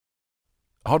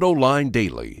AutoLine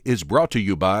Daily is brought to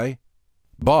you by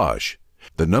Bosch.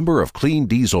 The number of clean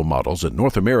diesel models in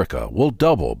North America will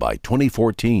double by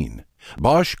 2014.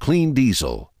 Bosch Clean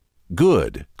Diesel.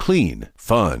 Good, clean,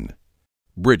 fun.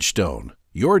 Bridgestone.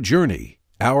 Your journey,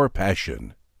 our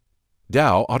passion.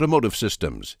 Dow Automotive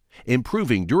Systems.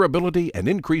 Improving durability and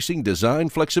increasing design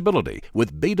flexibility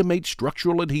with Betamate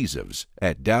structural adhesives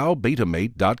at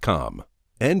dowbetamate.com.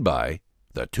 And by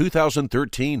the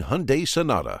 2013 Hyundai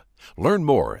Sonata. Learn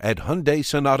more at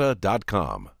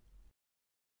HyundaiSonata.com.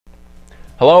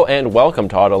 Hello and welcome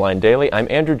to AutoLine Daily. I'm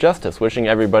Andrew Justice, wishing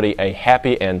everybody a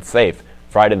happy and safe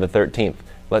Friday the 13th.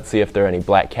 Let's see if there are any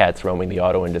black cats roaming the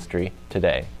auto industry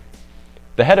today.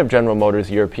 The head of General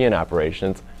Motors European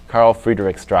operations, Carl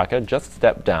Friedrich Stracke, just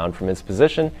stepped down from his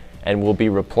position and will be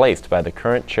replaced by the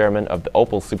current chairman of the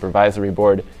Opel Supervisory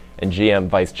Board and GM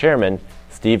Vice Chairman,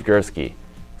 Steve Gursky.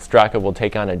 Stracke will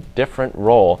take on a different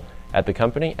role at the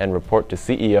company and report to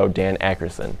CEO Dan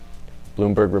Akerson.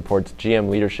 Bloomberg reports GM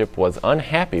leadership was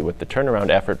unhappy with the turnaround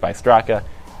effort by Stracke,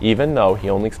 even though he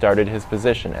only started his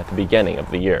position at the beginning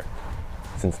of the year.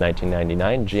 Since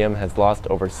 1999, GM has lost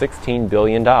over $16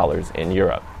 billion in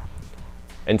Europe.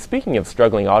 And speaking of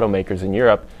struggling automakers in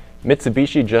Europe,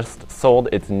 Mitsubishi just sold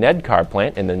its Nedcar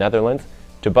plant in the Netherlands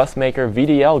to bus maker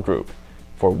VDL Group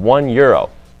for €1.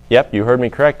 Yep, you heard me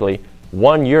correctly,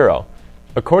 €1.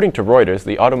 According to Reuters,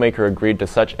 the automaker agreed to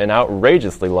such an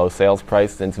outrageously low sales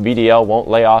price since VDL won't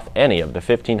lay off any of the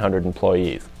 1,500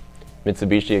 employees.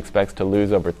 Mitsubishi expects to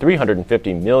lose over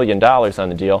 $350 million on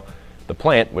the deal. The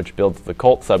plant, which builds the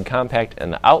Colt subcompact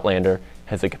and the Outlander,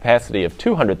 has a capacity of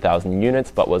 200,000 units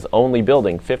but was only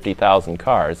building 50,000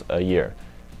 cars a year.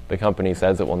 The company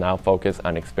says it will now focus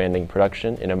on expanding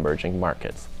production in emerging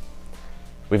markets.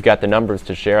 We've got the numbers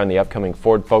to share on the upcoming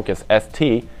Ford Focus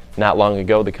ST. Not long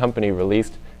ago, the company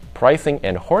released pricing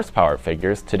and horsepower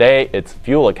figures. Today, it's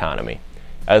fuel economy.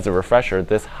 As a refresher,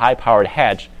 this high-powered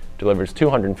hatch delivers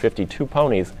 252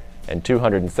 ponies and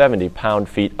 270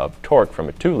 pound-feet of torque from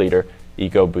a 2-liter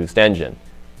EcoBoost engine.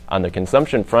 On the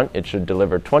consumption front, it should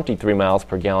deliver 23 miles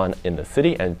per gallon in the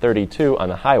city and 32 on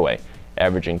the highway,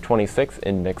 averaging 26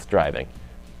 in mixed driving.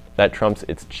 That trumps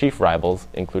its chief rivals,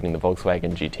 including the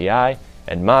Volkswagen GTI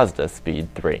and Mazda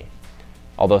Speed 3.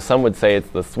 Although some would say it's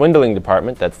the swindling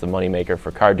department that's the moneymaker for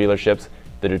car dealerships,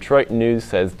 the Detroit News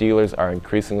says dealers are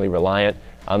increasingly reliant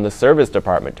on the service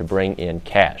department to bring in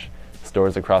cash.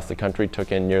 Stores across the country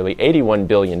took in nearly $81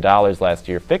 billion last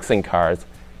year fixing cars.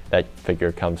 That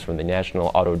figure comes from the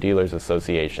National Auto Dealers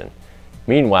Association.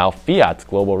 Meanwhile, Fiat's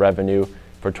global revenue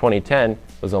for 2010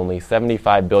 was only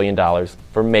 $75 billion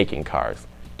for making cars.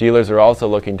 Dealers are also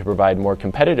looking to provide more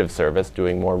competitive service,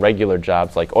 doing more regular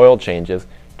jobs like oil changes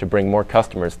to bring more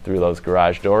customers through those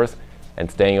garage doors,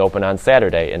 and staying open on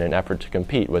Saturday in an effort to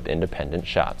compete with independent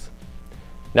shops.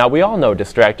 Now, we all know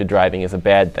distracted driving is a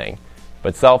bad thing,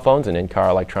 but cell phones and in-car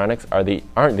electronics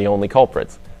aren't the only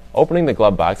culprits. Opening the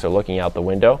glove box or looking out the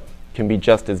window can be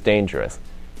just as dangerous.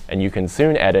 And you can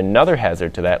soon add another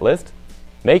hazard to that list: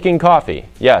 making coffee.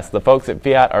 Yes, the folks at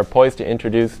Fiat are poised to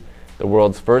introduce the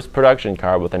world's first production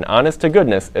car with an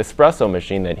honest-to-goodness espresso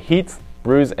machine that heats,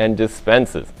 brews, and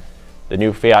dispenses. The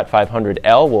new Fiat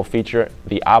 500L will feature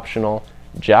the optional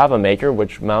Java Maker,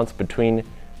 which mounts between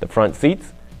the front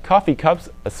seats. Coffee cups,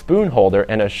 a spoon holder,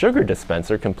 and a sugar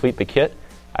dispenser complete the kit.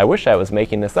 I wish I was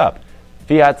making this up.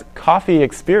 Fiat's Coffee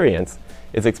Experience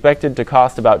is expected to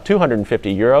cost about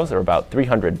 €250 or about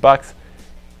 $300,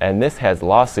 and this has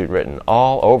lawsuit written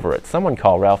all over it. Someone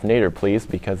call Ralph Nader, please,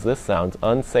 because this sounds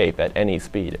unsafe at any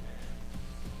speed.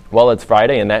 Well, it's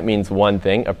Friday, and that means one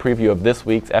thing: a preview of this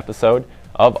week's episode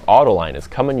of AutoLine is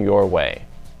coming your way.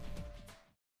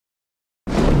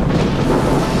 For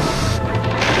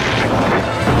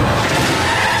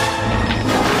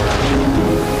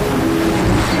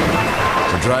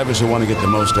drivers who want to get the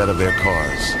most out of their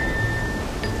cars,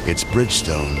 it's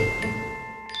Bridgestone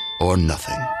or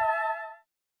nothing.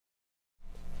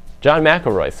 John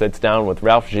McElroy sits down with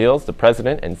Ralph Gilles, the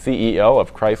president and CEO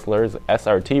of Chrysler's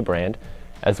SRT brand,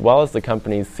 as well as the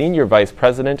company's senior vice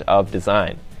president of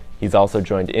design. He's also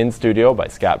joined in studio by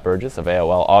Scott Burgess of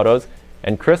AOL Autos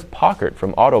and Chris Pauckert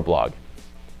from Autoblog.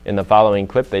 In the following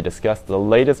clip, they discuss the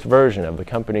latest version of the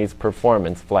company's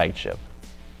performance flagship.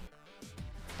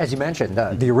 As you mentioned,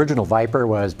 the original Viper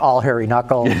was all hairy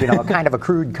knuckles, kind of a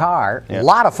crude car, a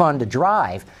lot of fun to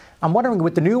drive. I'm wondering,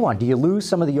 with the new one, do you lose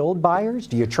some of the old buyers?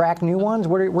 Do you attract new ones?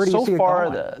 Where do you see it going? So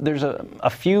far, there's a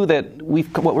few that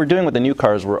what we're doing with the new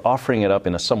cars, we're offering it up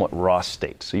in a somewhat raw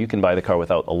state. So you can buy the car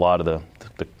without a lot of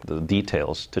the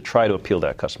details to try to appeal to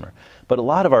that customer. But a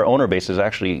lot of our owner base has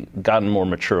actually gotten more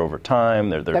mature over time.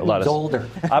 They're that a lot means older.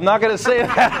 I'm not going to say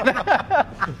that.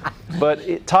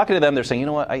 But talking to them, they're saying, you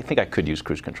know what, I think I could use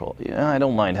cruise control. Yeah, I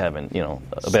don't mind having,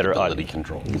 a better stability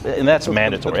control. And that's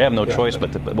mandatory. I have no choice.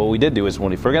 But what we did do is, if we're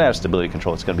going to have stability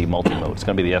control, it's going to be multi-mode. It's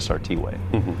going to be the SRT way.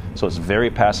 So it's very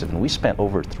passive. And we spent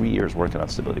over 3 years working on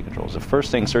stability controls. The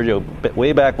first thing, Sergio,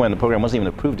 way back when the program wasn't even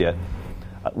approved yet,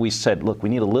 we said, look, we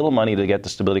need a little money to get the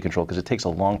stability control because it takes a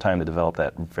long time to develop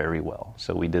that very well.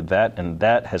 So we did that, and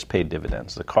that has paid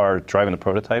dividends. The car, driving the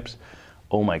prototypes,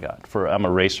 oh my God, I'm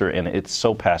a racer, and it's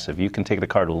so passive. You can take the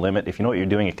car to the limit. If you know what you're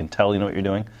doing, it can tell you know what you're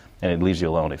doing, and it leaves you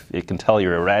alone. If it can tell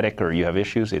you're erratic or you have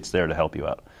issues, it's there to help you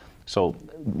out. So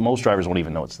most drivers won't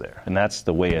even know it's there, and that's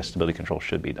the way a stability control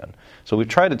should be done. So we've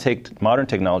tried to take modern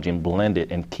technology and blend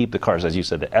it and keep the cars, as you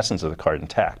said, the essence of the car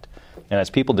intact. And as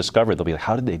people discover it, they'll be like,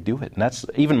 how did they do it? And that's,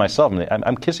 even myself,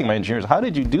 I'm kissing my engineers. How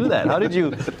did you do that? How did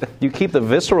you keep the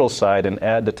visceral side and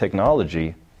add the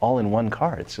technology all in one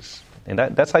car? It's just, and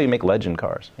that's how you make legend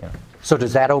cars. Yeah. So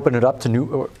does that open it up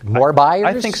to more buyers?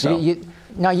 I think so.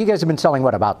 Now, you guys have been selling,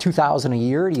 what, about 2,000 a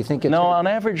year? Do you think it's... No, on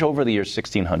average, over the years,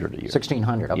 1,600 a year.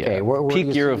 1,600, okay. Yeah. Where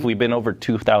peak year, if we've been over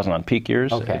 2,000 on peak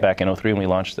years, back in 2003 when we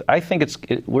launched it. I think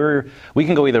we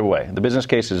can go either way. The business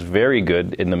case is very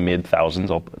good in the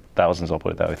mid-thousands, I'll put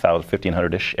it that way,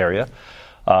 1,500-ish area.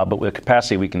 But with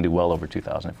capacity, we can do well over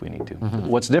 2,000 if we need to.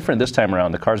 What's different this time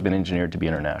around, the car's been engineered to be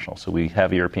international. So we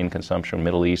have European consumption,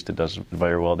 Middle East, it does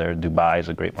very well there. Dubai is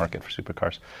a great market for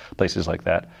supercars, places like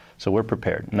that. So we're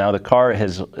prepared. Now the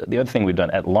other thing we've done,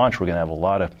 at launch, we're going to have a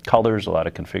lot of colors, a lot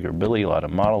of configurability, a lot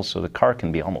of models, so the car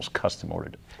can be almost custom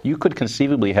ordered. You could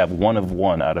conceivably have one of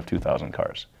one out of 2,000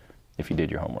 cars if you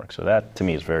did your homework. So that, to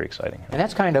me, is very exciting. And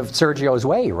that's kind of Sergio's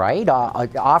way, right?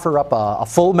 Offer up a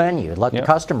full menu, let the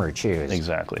customer choose.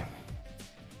 Exactly.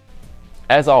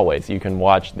 As always, you can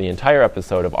watch the entire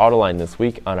episode of Autoline This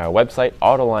Week on our website,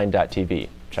 autoline.tv.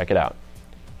 Check it out.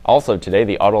 Also today,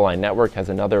 the Autoline Network has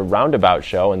another roundabout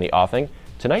show in the offing.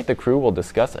 Tonight, the crew will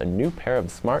discuss a new pair of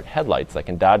smart headlights that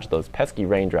can dodge those pesky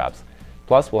raindrops.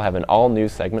 Plus, we'll have an all-new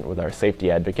segment with our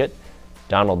safety advocate,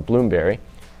 Donald Bloomberry.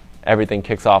 Everything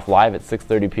kicks off live at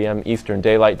 6:30 p.m. Eastern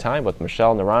Daylight Time with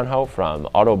Michelle Naranjo from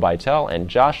Auto Bytel and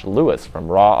Josh Lewis from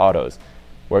Raw Autos.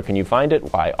 Where can you find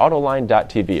it? Why,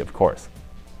 Autoline.tv, of course.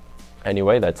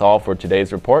 Anyway, that's all for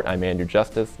today's report. I'm Andrew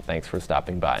Justice. Thanks for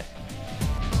stopping by.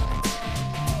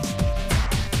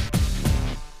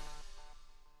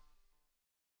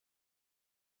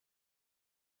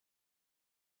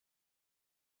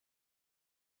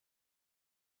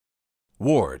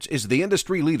 Wards is the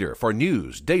industry leader for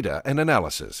news, data, and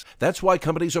analysis. That's why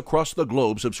companies across the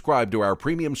globe subscribe to our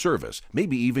premium service,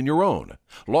 maybe even your own.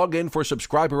 Log in for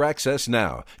subscriber access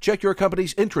now. Check your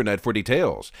company's intranet for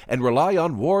details and rely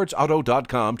on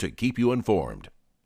wardsauto.com to keep you informed.